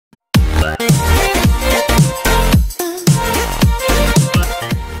But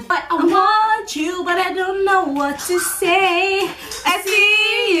I want you, but I don't know what to say. I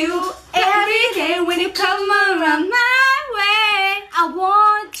see you every day when you come around my way. I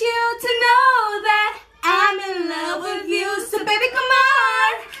want you to know that I'm in love with you. So baby, come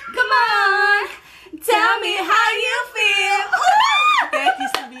on, come on, tell me how you feel. Ooh, that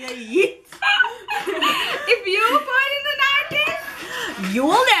used to be a hit. If you were born in the 90s, you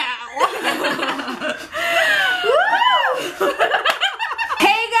will know.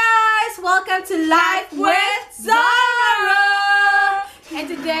 Hey guys, welcome to Life with Zaraah. And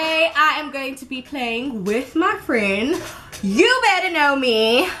today I am going to be playing with my friend. You better know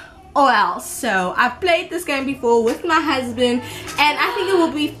me or else. So I've played this game before with my husband and I think it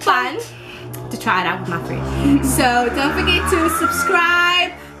will be fun to try it out with my friend. So don't forget to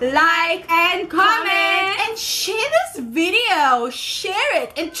subscribe, like and comment and share this video. Share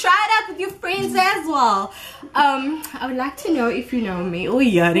it and try it out with your friends as well. I would like to know if you know me. Oh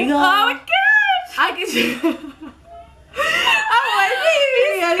yeah, oh my gosh, I guess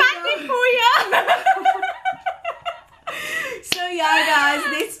So yeah guys,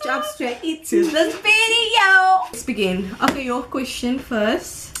 let's jump straight into this video. Let's begin. Okay, your question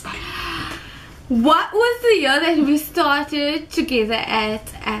first. What was the year that we started together at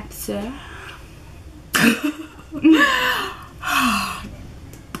APSA?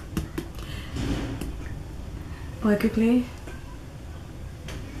 Why quickly?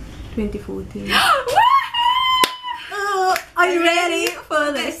 2014. Are you ready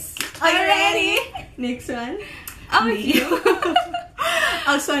for this? Are you ready? Next one. Oh, you.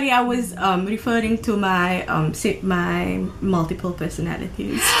 Oh, sorry, I was referring to my my multiple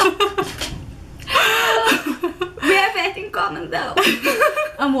personalities. We have that in common though.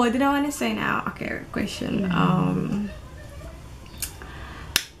 What did I want to say now? Okay, question.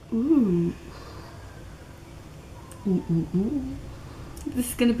 This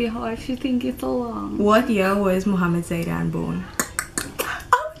is gonna be hard if you think it's so long. What year was Muhammad Zaidan born?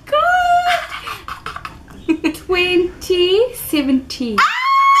 Oh god! 2017.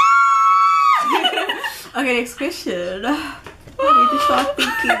 Okay, next question. I need to start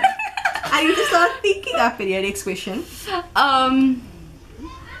thinking. I need to start thinking after your next question.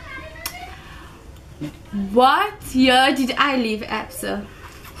 What year did I leave APSA?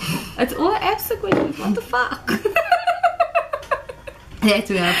 It's all APSA questions. What the fuck? That's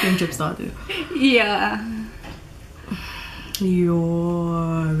where our friendship started. Yeah.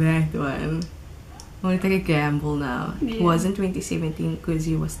 Yo, that one. I want to take a gamble now. Yeah. It wasn't 2017 because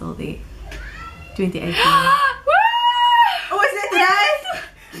you were still there. 2018. Was it right?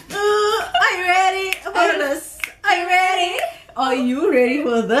 Are you ready for this? Are you ready? Are you ready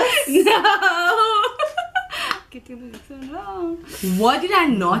for this? No. Getting so long. What did I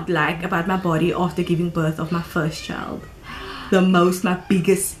not like about my body after giving birth of my first child? My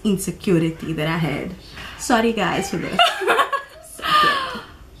biggest insecurity that I had. Sorry guys for this.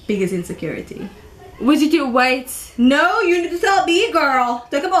 Biggest insecurity. Was it your weight? No, you need to tell me, girl.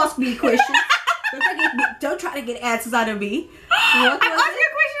 Don't come ask me questions. Don't try to get answers out of me. What I'm asking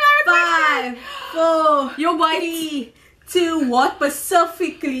a question out of 5, 4, your weight. 3, 2, what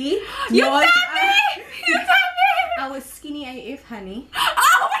specifically? You tell me! You tell me! I was skinny AF, honey.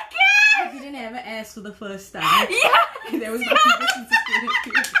 Oh my god! I didn't have an ass for the first time. Yeah! That was my biggest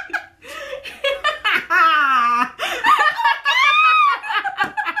insecurity.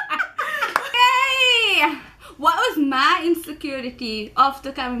 Hey! What was my insecurity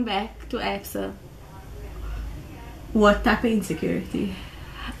after coming back to APSA? What type of insecurity?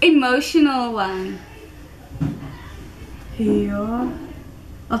 Emotional one. Yeah.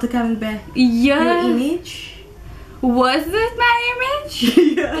 After coming back? Yeah. Your image? Was it my image?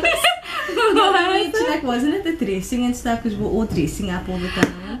 Yes. Your image, like, wasn't it the dressing and stuff? Because we're all dressing up all the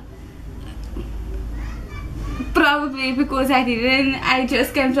time. Probably because I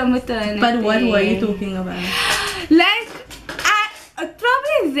just came from maternity. But what were you talking about? Like,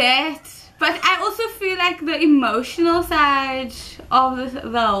 probably that. But I also feel like the emotional side of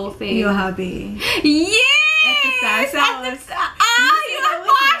the whole thing. Your hubby. Yes! At the time. You are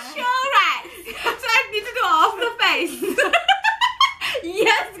partial, right? So I need to do half the face.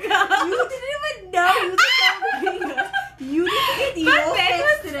 Yes, girl. You didn't even know you didn't get your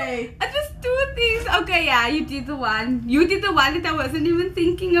face today. I just do things. Okay, yeah, you did the one. You did the one that I wasn't even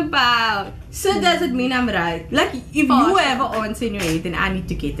thinking about. So does it mean I'm right? Like, if you have an answer in your head, then I need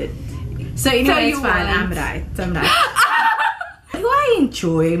to get it. So anyway, it's fine. I'm right. I'm right. What do I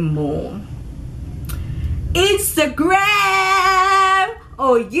enjoy more? Instagram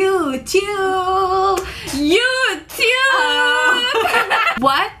or YouTube? YouTube!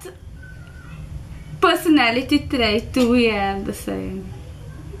 What personality trait do we have the same?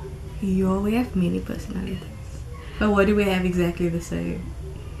 Yo, we have many personalities. But what do we have exactly the same?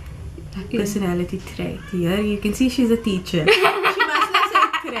 Like personality trait. Here you can see she's a teacher. She must not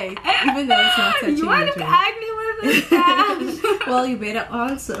say trait, even though it's not such a You want to trait. ugly with this stuff? Well, you better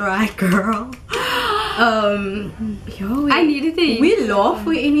answer right, girl. Yo, I needed to we laugh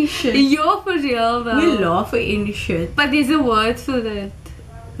for any shit. You're for real though. We laugh for any shit. But there's a word for it.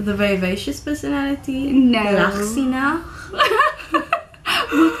 The vivacious personality? No. Lachsina?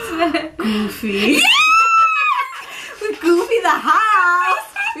 What's that? Goofy. We're goofy the house.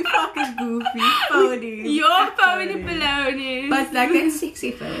 We fucking goofy. Phony. You're phony baloney. But like that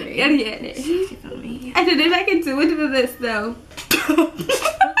sexy phony. Yeah. Sexy phony. I don't know if I can do it with this though.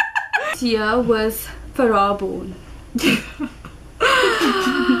 This year was Zaraah born.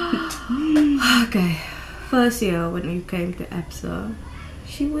 Okay. First year when you came to APSA,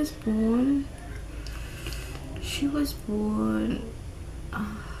 she was born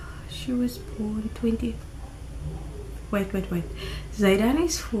 20. Wait. Zaydan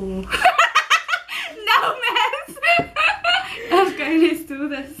is 4. No, man. Okay, let's do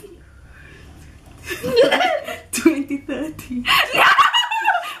this. 2013. No!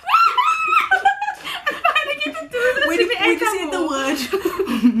 I'm trying to get to do this. Wait, you said the word.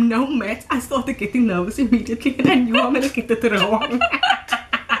 No, Matt. I started getting nervous immediately and I knew I'm gonna get it wrong.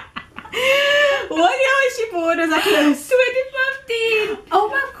 What year was she born? Was that close? 2015. Oh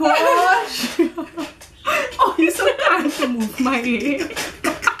my gosh. Oh, you're so kind to move my hair.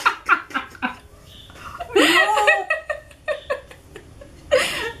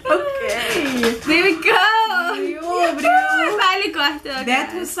 Okay. There we go. Yo, I bro. finally got it.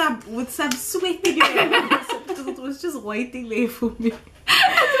 That was with some sweat in your hair. It was just waiting there for me. That's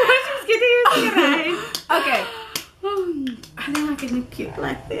why she was getting used to right. Okay. I think I can look cute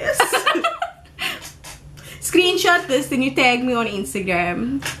like this. Screenshot this, then you tag me on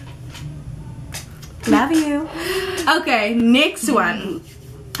Instagram. Love you. Okay, next one.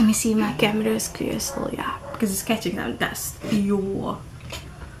 Let me see, my camera is clear still, yeah, because it's catching some dust. Yo.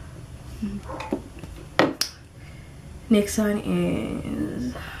 Next one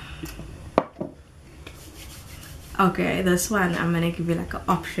is, okay, this one I'm gonna give you like an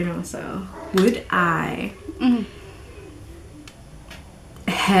option also. Would I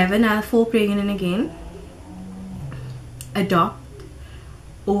have another fall pregnant again, adopt,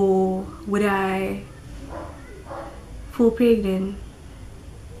 or would I fall pregnant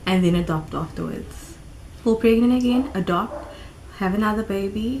and then adopt afterwards? Fall pregnant again, adopt, have another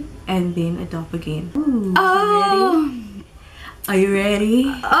baby, and then adopt again. Ooh, Are you ready?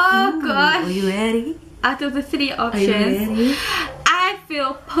 Oh gosh. Are you ready? Out of the 3 Are you options, ready? I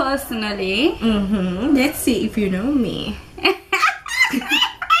feel personally. Let's see if you know me.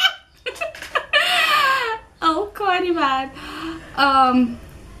 Oh, Connie, man.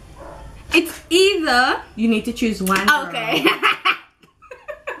 It's either. You need to choose one. Okay.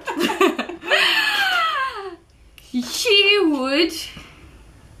 She would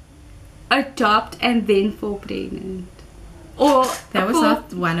adopt and then fall pregnant. Or That was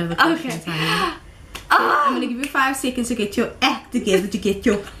not one of the questions, Okay. honey. I'm gonna give you 5 seconds to get your act together, to get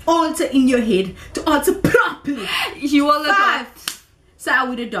your answer in your head, to answer properly. You will 5. adopt. So I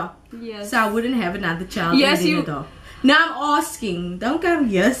would adopt. Yes. So I wouldn't have another child. Yes, and then you- adopt. Now I'm asking. Don't go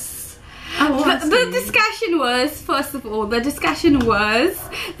yes. I'm asking. The discussion was, first of all, that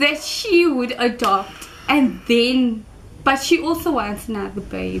she would adopt and then, but she also wants another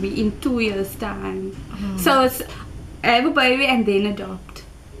baby in 2 years' time. So it's have a baby and then adopt.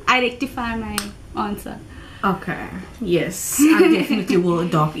 I rectify my answer. Okay. Yes. I definitely will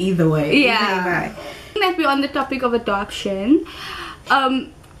adopt either way. Yeah. That we're on the topic of adoption.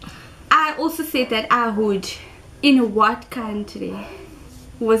 I also said that I would. In what country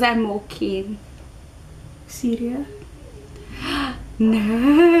was I more keen? Syria? No.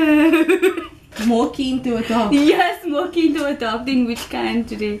 More keen to adopt. Yes, more keen to adopt. In which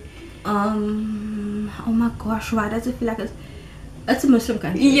country? Oh my gosh, why does it feel like it's a Muslim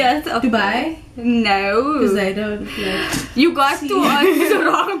country? Yes, of Dubai? No. Because they don't like. You got to answer the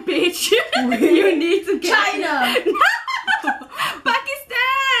wrong bitch. You need to get China!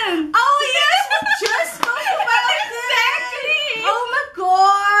 Pakistan! Oh yes, we just spoke about Exactly. this! Oh my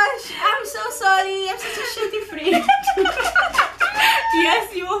gosh! I'm so sorry, I'm such a shitty friend. Yes,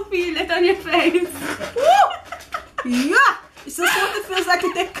 you will feel it on your face. Woo! Yeah! It's just what it feels like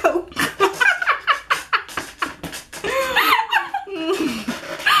to take coke.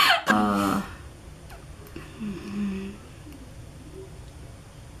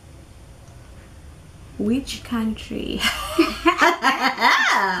 Which country?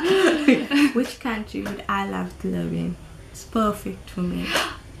 Which country would I love to live in? It's perfect for me.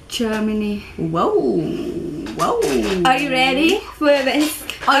 Germany. Whoa. Whoa. Are you ready for this?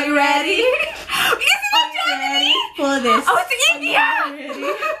 Are you ready? Is it not Germany? For this. Oh, it's India.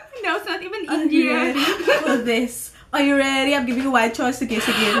 No, it's not even India. Are you ready for this? Are you ready? I'm giving you one chance to guess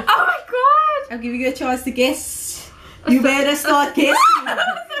again. Oh my god. I'm giving you a chance to guess. You better start guessing. It's not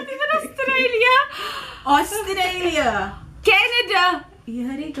even Australia. Australia. Canada.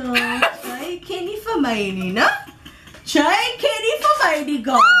 Here we go. Try Kenny for my no? Try Kenny for my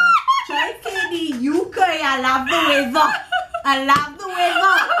go. Try Kenny. UK. I love the weather. I love the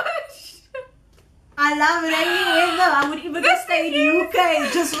weather. I love rainy weather. I would even go stay in UK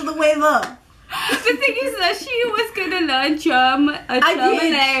just for the weather. The thing is that she was gonna learn German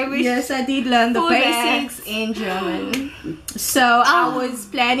language. Yes, I did learn the basics in German. So I was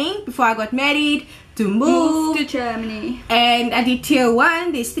planning before I got married to move to Germany. And I did tier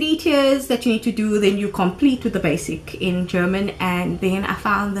 1. There's 3 tiers that you need to do. Then you complete with the basic in German. And then I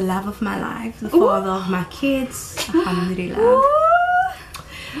found the love of my life, the father of my kids. Alhamdulillah.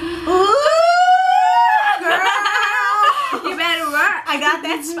 Ooh, girl. You better work. I got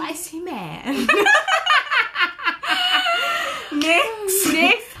that spicy man. Next.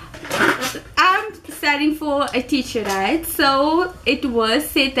 I'm studying for a teacher, right? So it was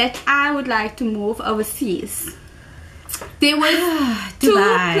said that I would like to move overseas. There were 2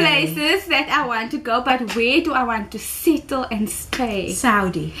 places that I want to go, but where do I want to settle and stay?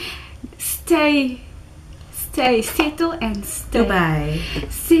 Saudi. Settle and stay. Dubai.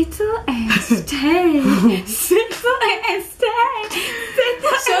 Settle and stay. Settle and stay.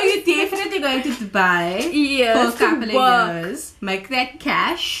 So you're definitely going to Dubai for a couple of years. Make that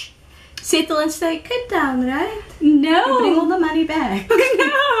cash. Settle and stay. Cut down, right? No. You bring all the money back. No.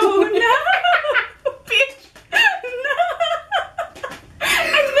 Bitch. No.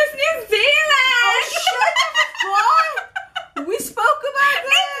 It was New Zealand. Oh, shut up. We spoke about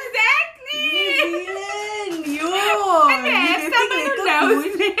that. Exactly. New Zealand.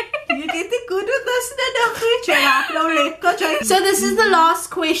 You get the good with this. So this is the last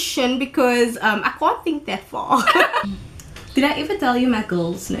question because I can't think that far. Did I ever tell you my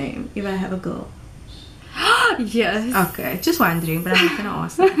girl's name? If I have a girl? Yes. Okay, just wondering, but I'm not gonna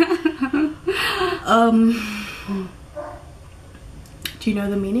ask that. Do you know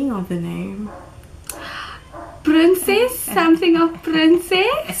the meaning of the name? Princess? Something of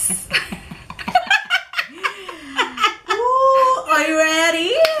princess? Are you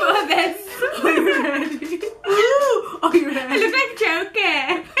ready? For this? Are you ready? Ooh, are you ready? I look like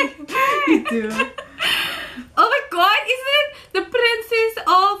Joker. You do. Oh my god, isn't it the princess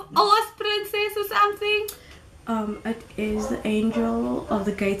of Oz princess or something? It is the angel of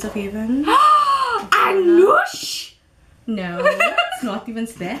the gates of heaven. Anush? No, it's not even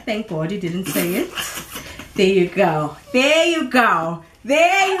that. Thank God you didn't say it. There you go. There you go.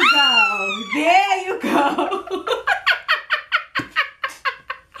 There you go. There you go.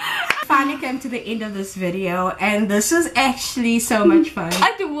 Finally came to the end of this video, and this was actually so much fun.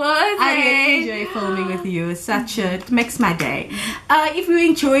 It was. I really enjoy filming with you. It makes my day. If you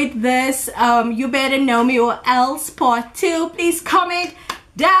enjoyed this, you better know me or else part 2. Please comment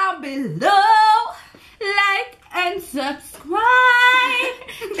down below, like and subscribe.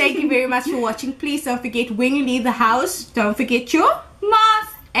 Thank you very much for watching. Please don't forget when you leave the house, don't forget your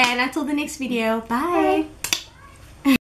mask. And until the next video, bye.